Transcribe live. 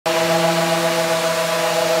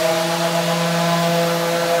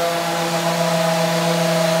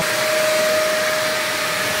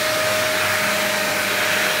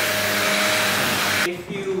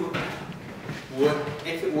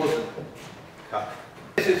cut.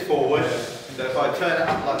 This is forward, so if I turn it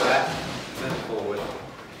up like that, then forward.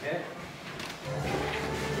 Yeah?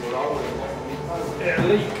 It'll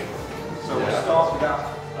leak. So we'll start with that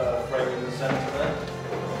frame in the centre there.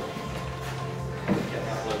 Get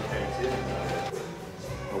that located.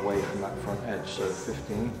 Away from that front edge, so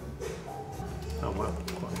 15. Oh well,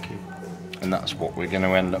 quite key. And that's what we're going to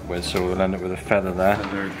end up with, so we'll end up with a feather there.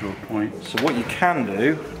 Feather to a point. So what you can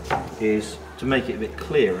do is, to make it a bit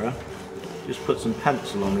clearer, just put some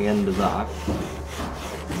pencil on the end of that.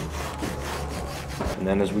 And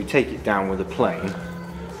then as we take it down with a plane,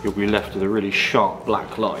 you'll be left with a really sharp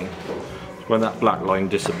black line. When that black line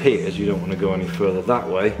disappears, you don't want to go any further that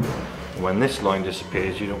way. And when this line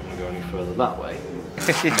disappears, you don't want to go any further that way.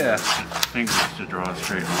 Yeah. I think it's to draw a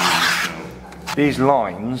straight line. So. These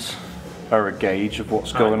lines are a gauge of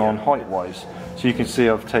what's going on height-wise. So you can see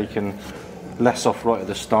I've taken less off right at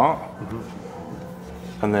the start,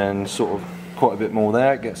 and then sort of quite a bit more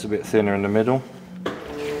there. It gets a bit thinner in the middle. We'll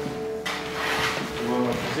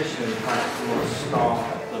position the plant to start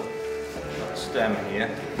at the stem here.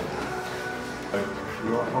 So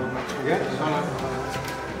you want to hold that together?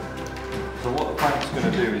 So what the plant's going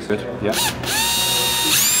to do is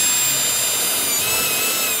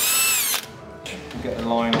get a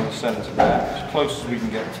line on the centre there, as close as we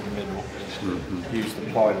can get to the middle. Use the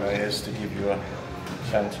ply layers to give you a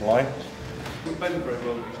centre line.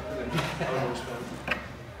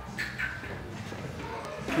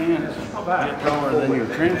 Yeah, it's not bad. A bit lower than your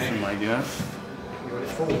transom, I guess.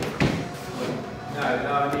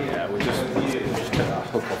 Yeah, we'll just get that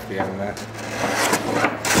hook off the end there.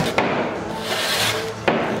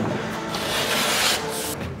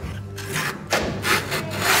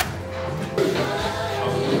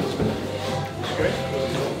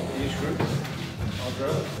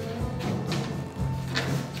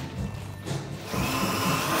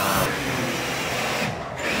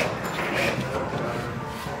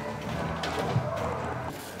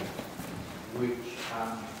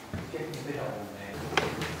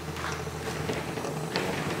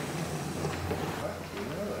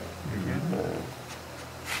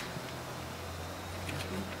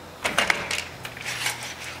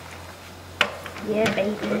 Yeah,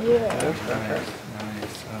 baby, yeah.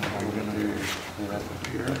 Nice. I'm gonna do that up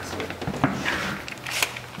here.